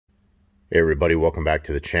Hey everybody, welcome back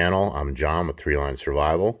to the channel. I'm John with 3Line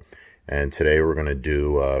Survival, and today we're going to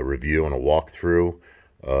do a review and a walkthrough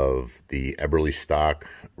of the Eberlestock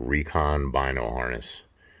Recon Bino harness.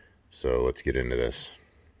 So let's get into this.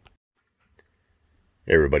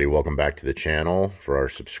 Hey everybody, welcome back to the channel. For our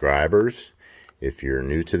subscribers, if you're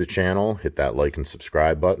new to the channel, hit that like and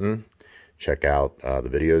subscribe button. Check out the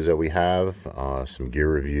videos that we have, some gear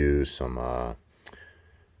reviews, some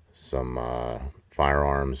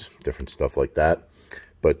firearms, different stuff like that.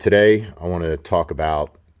 But today I want to talk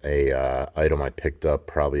about a item I picked up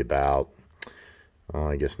probably about,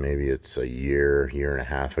 I guess maybe it's a year and a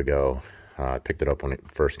half ago. I picked it up when it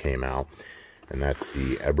first came out, and that's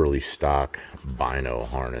the Eberlestock Bino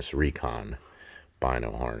harness, Recon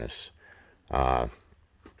Bino harness.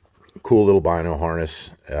 Cool little Bino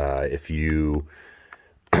harness. If you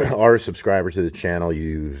are a subscriber to the channel,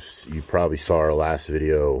 you probably saw our last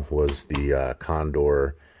video was the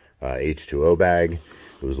Condor H2O bag.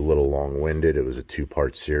 It was a little long-winded. It was a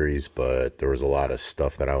two-part series, but there was a lot of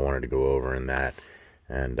stuff that I wanted to go over in that,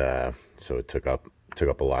 and so it took up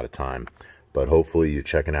a lot of time. But hopefully you're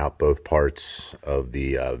checking out both parts of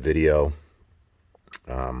the video.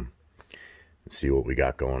 See what we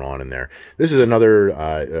got going on in there. This is another,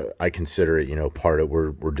 I consider it, you know, part of,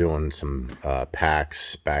 we're doing some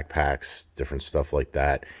packs, backpacks, different stuff like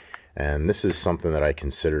that. And this is something that I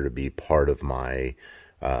consider to be part of my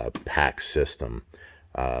pack system,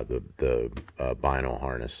 the Bino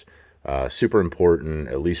harness. Super important,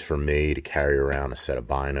 at least for me, to carry around a set of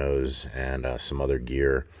binos and some other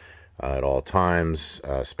gear at all times,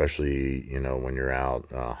 especially, you know, when you're out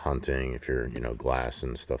hunting, if you're, you know, glass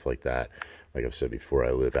and stuff like that. Like I've said before,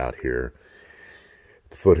 I live out here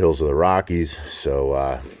at the foothills of the Rockies,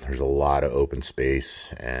 so there's a lot of open space,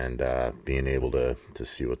 and being able to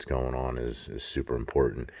see what's going on is super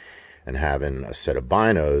important. And having a set of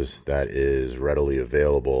binos that is readily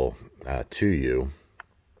available to you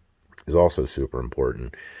is also super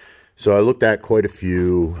important. So I looked at quite a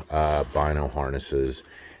few Bino harnesses,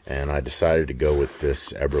 and I decided to go with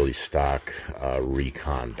this Eberlestock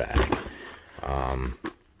Recon bag.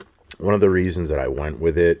 One of the reasons that I went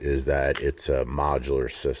with it is that it's a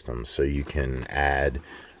modular system, so you can add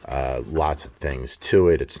lots of things to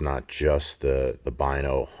it. It's not just the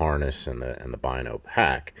Bino harness and the Bino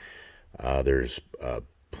pack. There's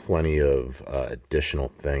plenty of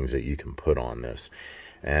additional things that you can put on this.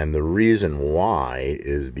 And the reason why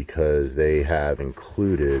is because they have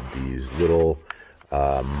included these little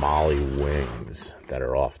molle wings that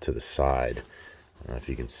are off to the side. I don't know if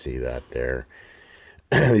you can see that there.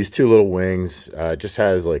 These two little wings, just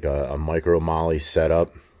has like a micro molle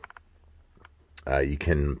setup. You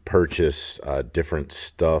can purchase different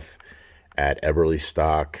stuff at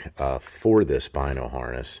Eberlestock for this Bino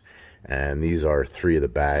harness, and these are three of the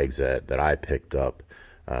bags that I picked up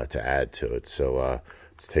to add to it. So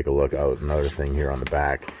let's take a look. Oh, another thing here on the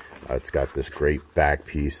back, it's got this great back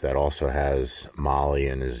piece that also has molle,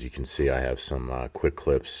 and as you can see, I have some quick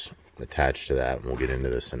clips attached to that, and we'll get into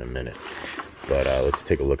this in a minute. But let's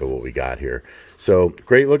take a look at what we got here. So,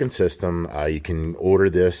 great looking system. You can order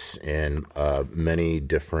this in many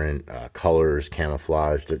different colors,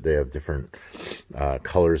 camouflage. They have different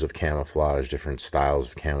colors of camouflage, different styles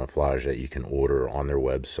of camouflage that you can order on their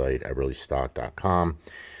website, eberlestock.com.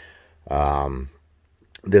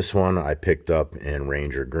 This one I picked up in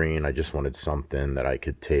Ranger Green. I just wanted something that I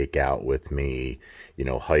could take out with me, you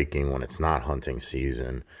know, hiking when it's not hunting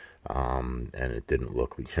season. And it didn't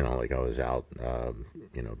look, you know, like I was out,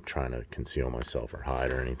 you know, trying to conceal myself or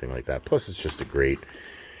hide or anything like that. Plus, it's just a great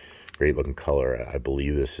looking color. I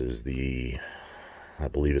believe this is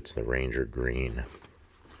it's the Ranger Green.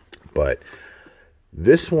 But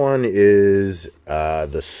this one is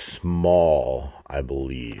the small, I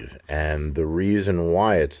believe. And the reason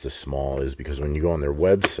why it's the small is because when you go on their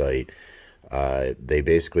website, they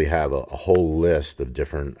basically have a whole list of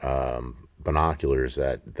different binoculars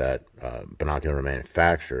that binocular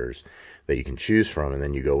manufacturers that you can choose from, and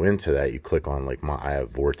then you go into that, you click on, like, I have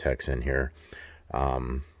Vortex in here.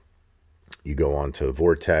 You go on to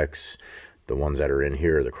Vortex. The ones that are in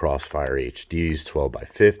here are the Crossfire HDs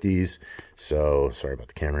 12x50s. So sorry about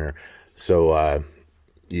the camera here. So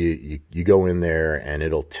you go in there, and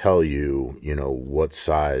it'll tell you, you know, what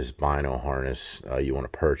size Bino harness you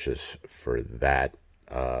want to purchase for that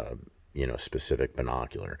you know, specific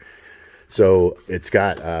binocular. So it's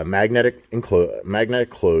got magnetic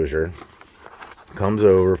closure, comes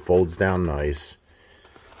over, folds down nice,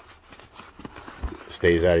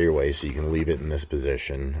 stays out of your way, so you can leave it in this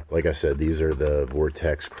position. Like I said, these are the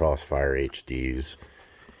Vortex Crossfire HDs,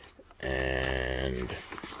 and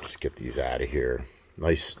just get these out of here.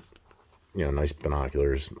 Nice you know, nice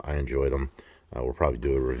binoculars. I enjoy them. We'll probably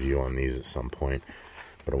do a review on these at some point,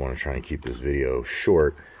 but I want to try and keep this video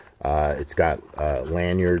short. It's got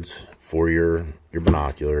lanyards for your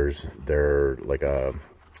binoculars. They're like a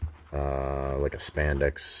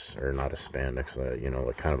spandex, or not a spandex, you know,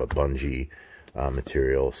 like kind of a bungee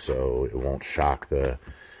material, so it won't shock the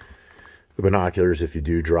binoculars if you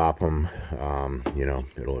do drop them. You know,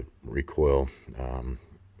 it'll recoil,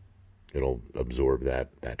 it'll absorb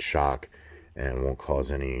that shock and won't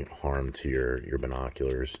cause any harm to your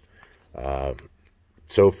binoculars.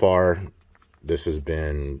 So far, this has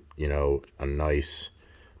been, you know, a nice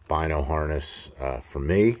bino harness for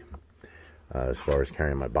me. As far as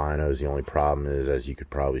carrying my binos, the only problem is, as you could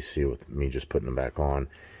probably see with me just putting them back on,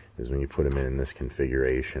 is when you put them in this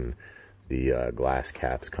configuration, the glass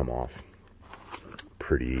caps come off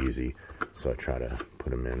pretty easy. So I try to put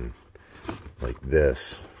them in like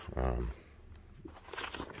this.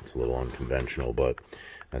 It's a little unconventional, but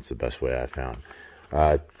that's the best way I found.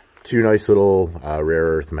 Two nice little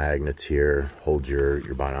rare earth magnets here. Hold your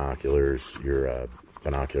binoculars, your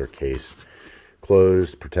binocular case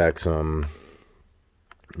closed, protects them,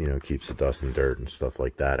 you know, keeps the dust and dirt and stuff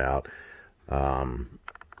like that out.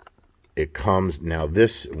 It comes, now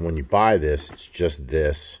this, when you buy this, it's just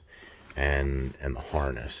this and the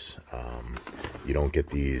harness. You don't get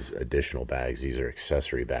these additional bags. These are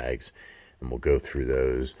accessory bags, and we'll go through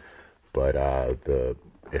those. But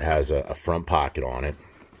it has a front pocket on it.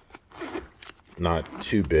 Not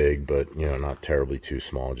too big, but, you know, not terribly too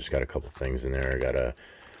small. Just got a couple things in there. I got a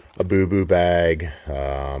boo-boo bag.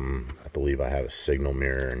 I believe I have a signal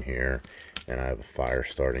mirror in here, and I have a fire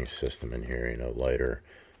starting system in here, you know, lighter,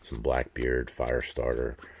 some Blackbeard fire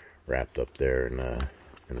starter wrapped up there in the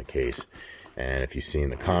case. And if you've seen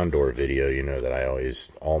the Condor video, you know that I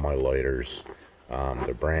always, all my lighters,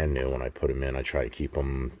 they're brand new. When I put them in, I try to keep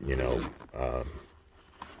them, you know,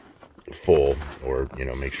 full, or, you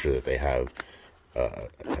know, make sure that they have a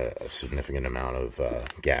significant amount of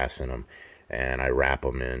gas in them. And I wrap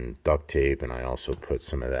them in duct tape, and I also put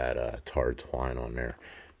some of that tarred twine on there.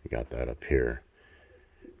 We got that up here,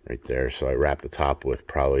 right there. So I wrap the top with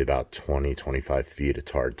probably about 20-25 feet of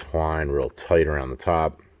tarred twine, real tight around the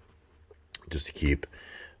top, just to keep,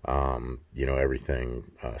 you know,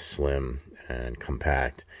 everything slim and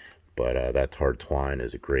compact. But that tarred twine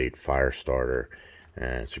is a great fire starter,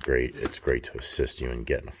 and it's great to assist you in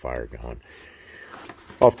getting a fire going.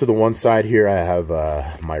 Off to the one side here, I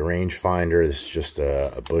have my range finder. This is just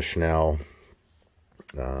a Bushnell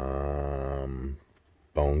bone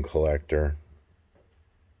collector.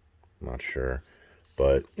 I'm not sure,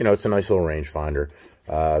 but, you know, it's a nice little range finder.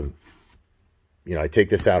 You know, I take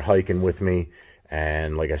this out hiking with me,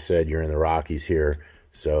 and like I said, you're in the Rockies here,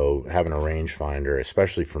 so having a range finder,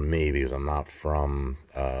 especially for me, because I'm not from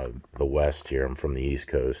the West here, I'm from the East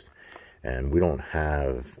Coast, and we don't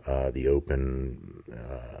have the open,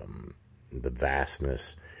 the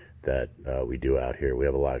vastness that we do out here. We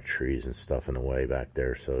have a lot of trees and stuff in the way back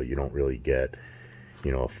there, so you don't really get,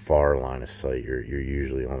 you know, a far line of sight. You're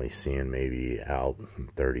usually only seeing maybe out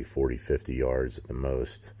 30, 40, 50 yards at the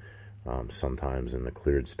most. Sometimes in the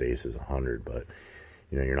cleared space is 100, but,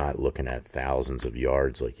 you know, you're not looking at thousands of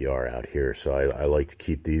yards like you are out here. So I like to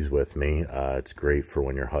keep these with me. It's great for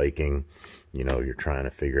when you're hiking. You know, you're trying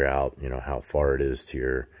to figure out, you know, how far it is to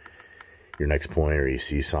your next point, or you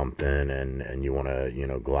see something and you want to, you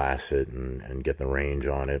know, glass it and get the range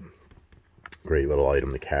on it. Great little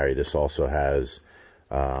item to carry. This also has,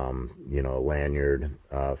 you know, a lanyard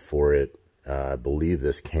for it. I believe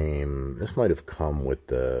this might have come with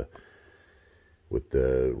the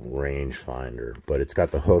range finder, but it's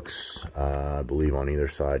got the hooks, I believe, on either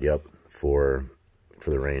side. Yep, for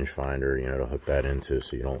the range finder, you know, to hook that into,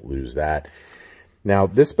 so you don't lose that. Now,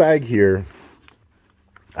 this bag here,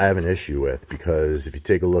 I have an issue with, because if you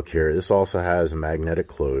take a look here, this also has a magnetic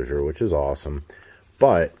closure, which is awesome,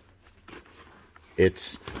 but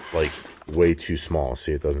it's like way too small.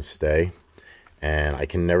 See, it doesn't stay, and I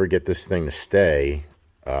can never get this thing to stay,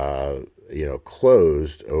 you know,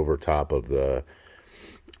 closed over top of the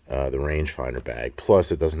rangefinder bag.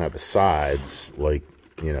 Plus, it doesn't have the sides like,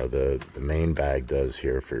 you know, the main bag does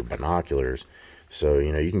here for your binoculars. So,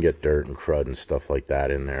 you know, you can get dirt and crud and stuff like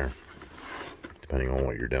that in there, depending on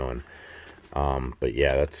what you're doing. But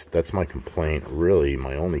yeah, that's my complaint. Really,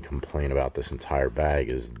 my only complaint about this entire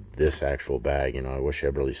bag is this actual bag. You know, I wish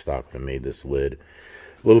Eberlestock would have made this lid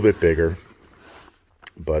a little bit bigger,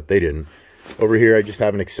 but they didn't. Over here, I just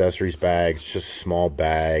have an accessories bag. It's just a small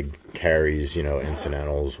bag, carries, you know,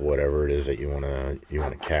 incidentals, whatever it is that you wanna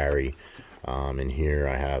carry. In here,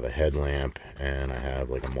 I have a headlamp, and I have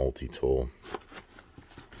like a multi-tool.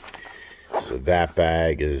 So that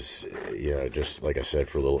bag is, you know, just like I said,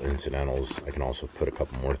 for little incidentals. I can also put a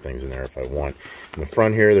couple more things in there if I want. In the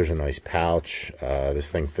front here, there's a nice pouch.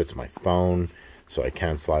 This thing fits my phone, so I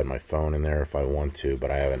can slide my phone in there if I want to,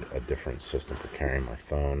 but I have a different system for carrying my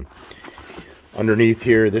phone. Underneath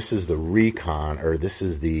here, this is the Recon, or this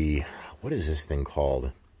is the, what is this thing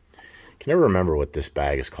called? I can never remember what this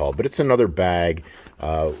bag is called, but it's another bag.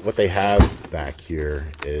 What they have back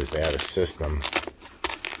here is they have a system.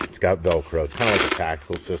 It's got Velcro. It's kind of like a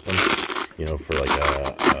tactical system, you know, for like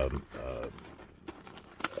a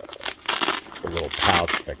little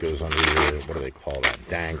pouch that goes under your, what do they call that,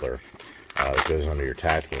 dangler, that goes under your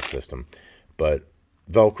tactical system. But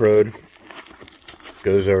Velcroed,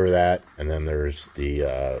 goes over that, and then there's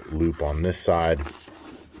the loop on this side,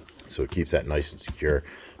 so it keeps that nice and secure.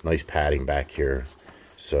 Nice padding back here,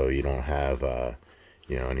 so you don't have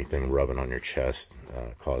you know, anything rubbing on your chest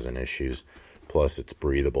causing issues. Plus, it's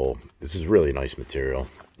breathable. This is really nice material.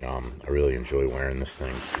 I really enjoy wearing this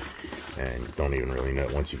thing, and you don't even really know,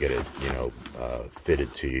 once you get it, you know,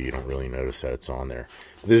 fitted to you, you don't really notice that it's on there.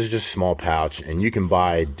 This is just a small pouch, and you can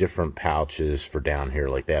buy different pouches for down here.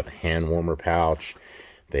 Like, they have a hand warmer pouch.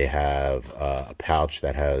 They have a pouch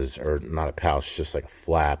that has, or not a pouch, just like a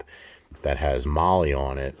flap that has molle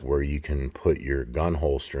on it, where you can put your gun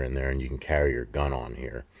holster in there and you can carry your gun on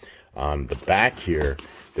here. The back here,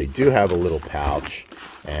 they do have a little pouch,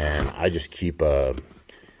 and I just keep a,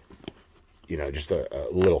 you know, just a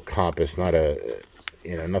little compass, not a,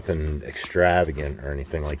 you know, nothing extravagant or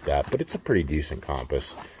anything like that, but it's a pretty decent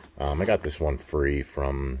compass. I got this one free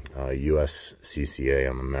from USCCA.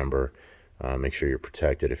 I'm a member. Make sure you're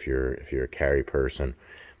protected if you're a carry person,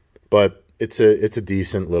 but it's a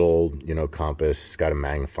decent little, you know, compass. It's got a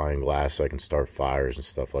magnifying glass so I can start fires and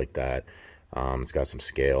stuff like that. It's got some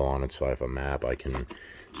scale on it, so I have a map. I can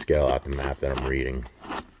scale out the map that I'm reading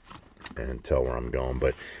and tell where I'm going.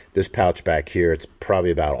 But this pouch back here, it's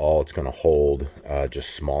probably about all it's going to hold,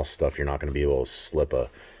 just small stuff. You're not going to be able to slip a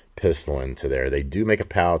pistol into there. They do make a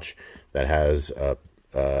pouch that has,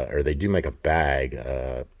 or they do make a bag,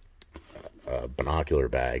 a binocular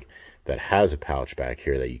bag, that has a pouch back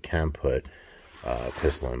here that you can put a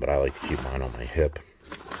pistol in, but I like to keep mine on my hip.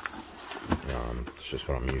 It's just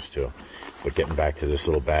what I'm used to. But getting back to this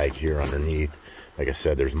little bag here underneath, like I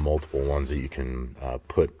said, there's multiple ones that you can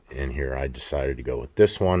put in here. I decided to go with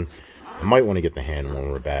this one. I might want to get the hand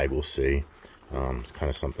warmer bag, we'll see. It's kind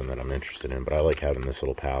of something that I'm interested in, but I like having this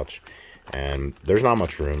little pouch. And there's not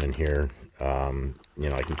much room in here. You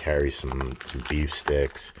know, I can carry some beef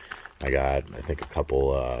sticks. I got, I think, a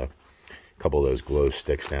couple of those glow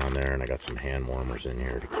sticks down there, and I got some hand warmers in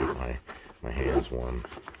here to keep my hands warm.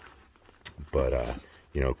 But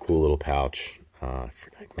you know, cool little pouch.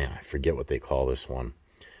 Man, I forget what they call this one,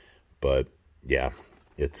 but yeah,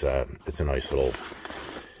 it's a nice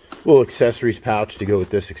little accessories pouch to go with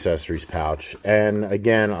this accessories pouch. And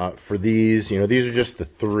again, for these, you know, these are just the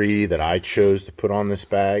 3 that I chose to put on this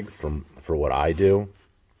bag for what I do.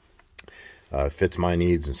 Fits my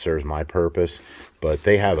needs and serves my purpose. But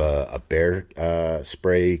they have a bear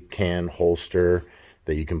spray can holster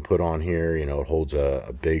that you can put on here. You know, it holds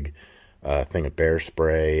a big thing of bear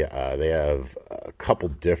spray. They have a couple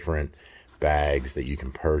different bags that you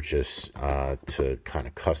can purchase to kind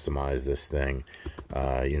of customize this thing.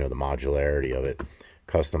 You know, the modularity of it,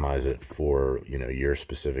 customize it for, you know, your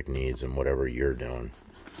specific needs and whatever you're doing.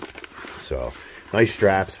 So nice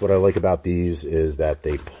straps. What I like about these is that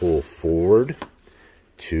they pull forward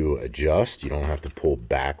to adjust. You don't have to pull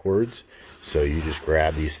backwards. So you just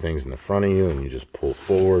grab these things in the front of you and you just pull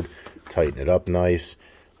forward, tighten it up nice.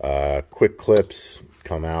 Quick clips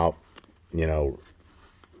come out, you know,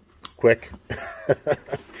 quick.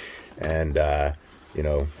 And, you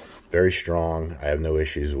know, very strong. I have no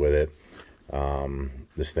issues with it.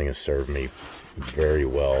 This thing has served me very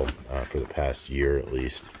well for the past year, at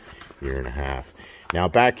least. Year and a half. Now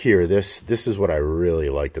back here, this is what I really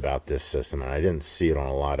liked about this system, and I didn't see it on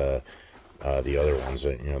a lot of the other ones.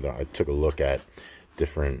 You know, I took a look at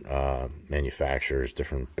different manufacturers,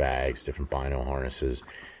 different bags, different bino harnesses,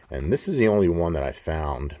 and this is the only one that I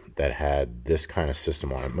found that had this kind of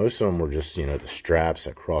system on it. Most of them were just, you know, the straps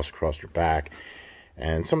that cross across your back,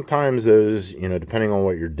 and sometimes those, you know, depending on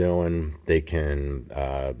what you're doing, they can,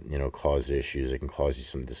 you know, cause issues. They can cause you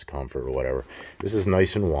some discomfort or whatever. This is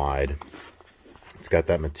nice and wide. It's got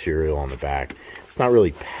that material on the back. It's not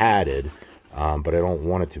really padded, but I don't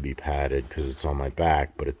want it to be padded because it's on my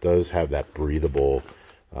back, but it does have that breathable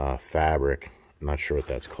fabric. I'm not sure what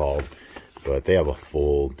that's called, but they have a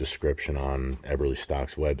full description on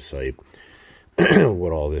Eberlestock's website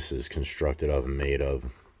what all this is constructed of and made of,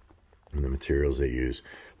 and the materials they use.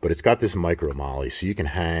 but it's got this micro molle, so you can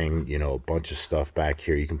hang, you know, a bunch of stuff back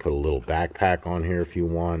here. You can put a little backpack on here if you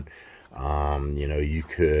want. You know, you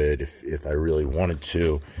could, if I really wanted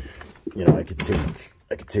to, you know, I could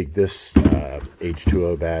take this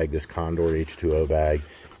H2O bag, this Condor H2O bag,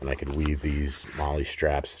 and I could weave these molle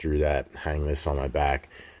straps through that, hang this on my back,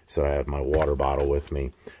 so I have my water bottle with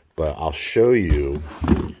me. But I'll show you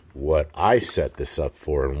what I set this up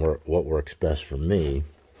for and what works best for me.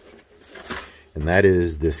 And that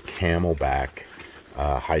is this Camelback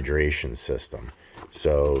hydration system.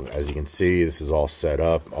 So as you can see, this is all set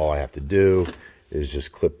up. All I have to do is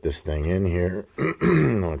just clip this thing in here.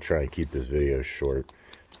 I'm gonna try and keep this video short,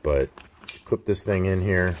 but clip this thing in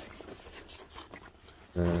here.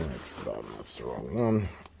 That's the bottom, that's the wrong one.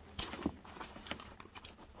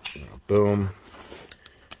 Boom.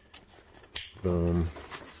 Boom.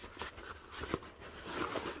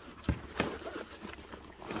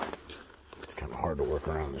 It's kind of hard to work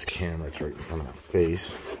around this camera. It's right in front of my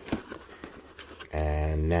face.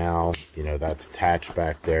 And now, you know, that's attached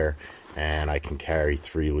back there, and I can carry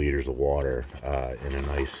 3 liters of water in a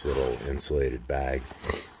nice little insulated bag.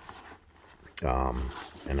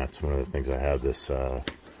 And that's one of the things I have this, where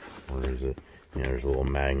is it? You know, there's a little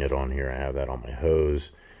magnet on here. I have that on my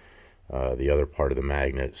hose. The other part of the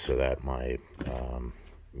magnet so that my,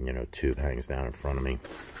 you know, tube hangs down in front of me.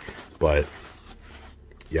 But,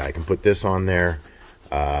 yeah, I can put this on there.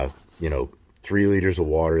 You know, 3 liters of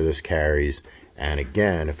water this carries. And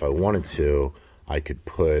again, if I wanted to, I could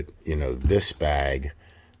put, you know, this bag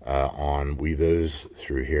on, weave those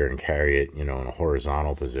through here and carry it, you know, in a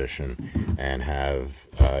horizontal position and have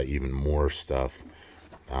even more stuff,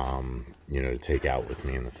 you know, to take out with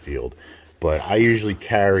me in the field. But I usually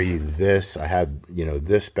carry this. I have, you know,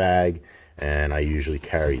 this bag, and I usually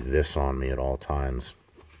carry this on me at all times.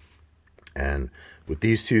 And with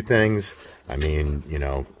these 2 things, I mean, you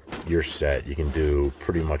know, you're set. You can do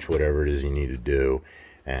pretty much whatever it is you need to do.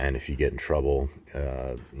 And if you get in trouble,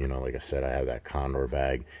 you know, like I said, I have that Condor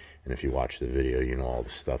bag, and if you watch the video, you know all the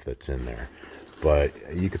stuff that's in there. But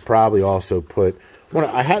you could probably also put,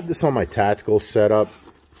 I had this on my tactical setup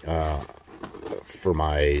for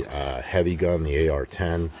my heavy gun, the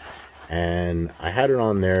AR-10, and I had it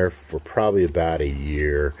on there for probably about a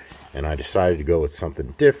year, and I decided to go with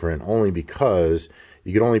something different, only because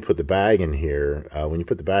you could only put the bag in here. When you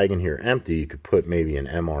put the bag in here empty, you could put maybe an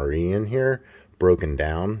MRE in here, broken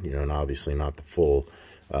down, you know, and obviously not the full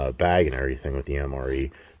bag and everything with the MRE,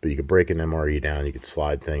 but you could break an MRE down, you could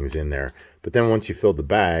slide things in there. But then once you filled the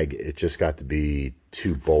bag, it just got to be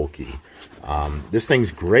too bulky. This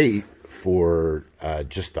thing's great for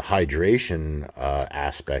just the hydration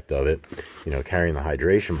aspect of it, you know, carrying the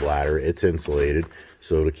hydration bladder. It's insulated,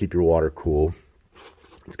 so it'll keep your water cool.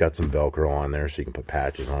 It's got some Velcro on there, so you can put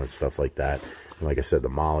patches on it, stuff like that. And like I said, the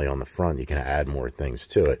molle on the front, you can add more things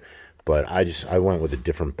to it. But I went with a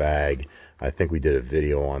different bag. I think we did a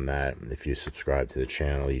video on that. If you subscribe to the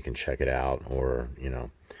channel, you can check it out, or, you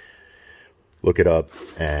know, look it up.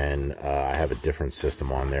 And I have a different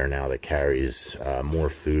system on there now that carries more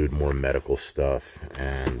food, more medical stuff,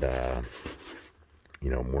 and you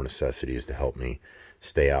know, more necessities to help me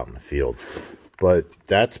stay out in the field. But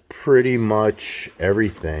that's pretty much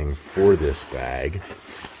everything for this bag.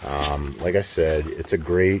 Like I said, it's a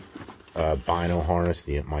great bino harness.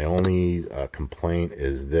 My only complaint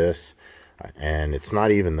is this, and it's not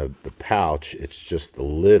even the pouch, it's just the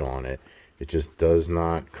lid on it. It just does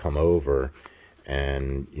not come over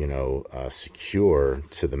and, you know, secure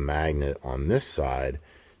to the magnet on this side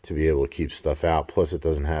to be able to keep stuff out. Plus it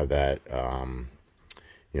doesn't have that,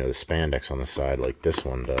 you know, the spandex on the side like this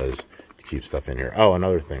one does to keep stuff in here. Oh,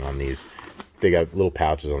 another thing on these, they got little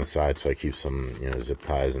pouches on the side, so I keep some, you know, zip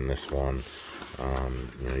ties in this one.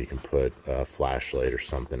 You know, you can put a flashlight or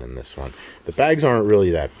something in this one. The bags aren't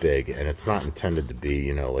really that big, and it's not intended to be,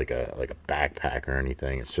 you know, like a backpack or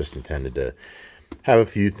anything. It's just intended to have a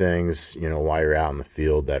few things, you know, while you're out in the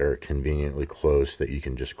field that are conveniently close that you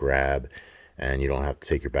can just grab, and you don't have to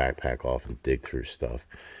take your backpack off and dig through stuff.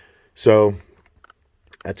 So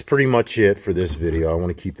that's pretty much it for this video. I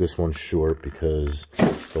want to keep this one short because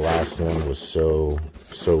the last one was so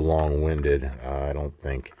long-winded. I don't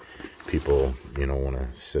think people, you know, want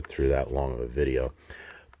to sit through that long of a video.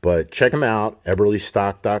 But check them out,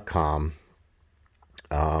 Eberlestock.com.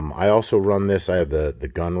 I also run this. I have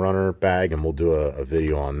the gun runner bag, and we'll do a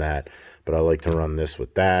video on that. But I like to run this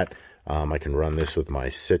with that. I can run this with my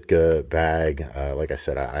Sitka bag. Like I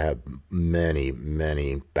said, I have many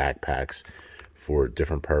backpacks for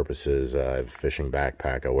different purposes. I have a fishing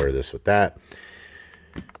backpack. I wear this with that.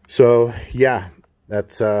 So yeah,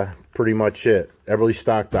 that's pretty much it.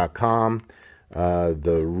 Eberlestock.com.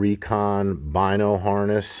 the Recon Bino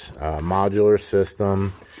harness, modular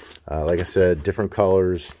system. Like I said, different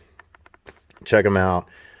colors. Check them out.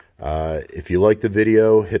 If you like the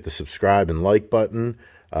video, hit the subscribe and like button.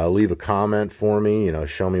 Leave a comment for me, you know,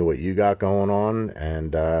 show me what you got going on,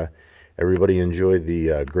 and everybody enjoy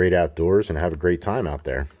the great outdoors and have a great time out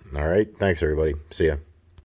there. All right, thanks everybody. See ya.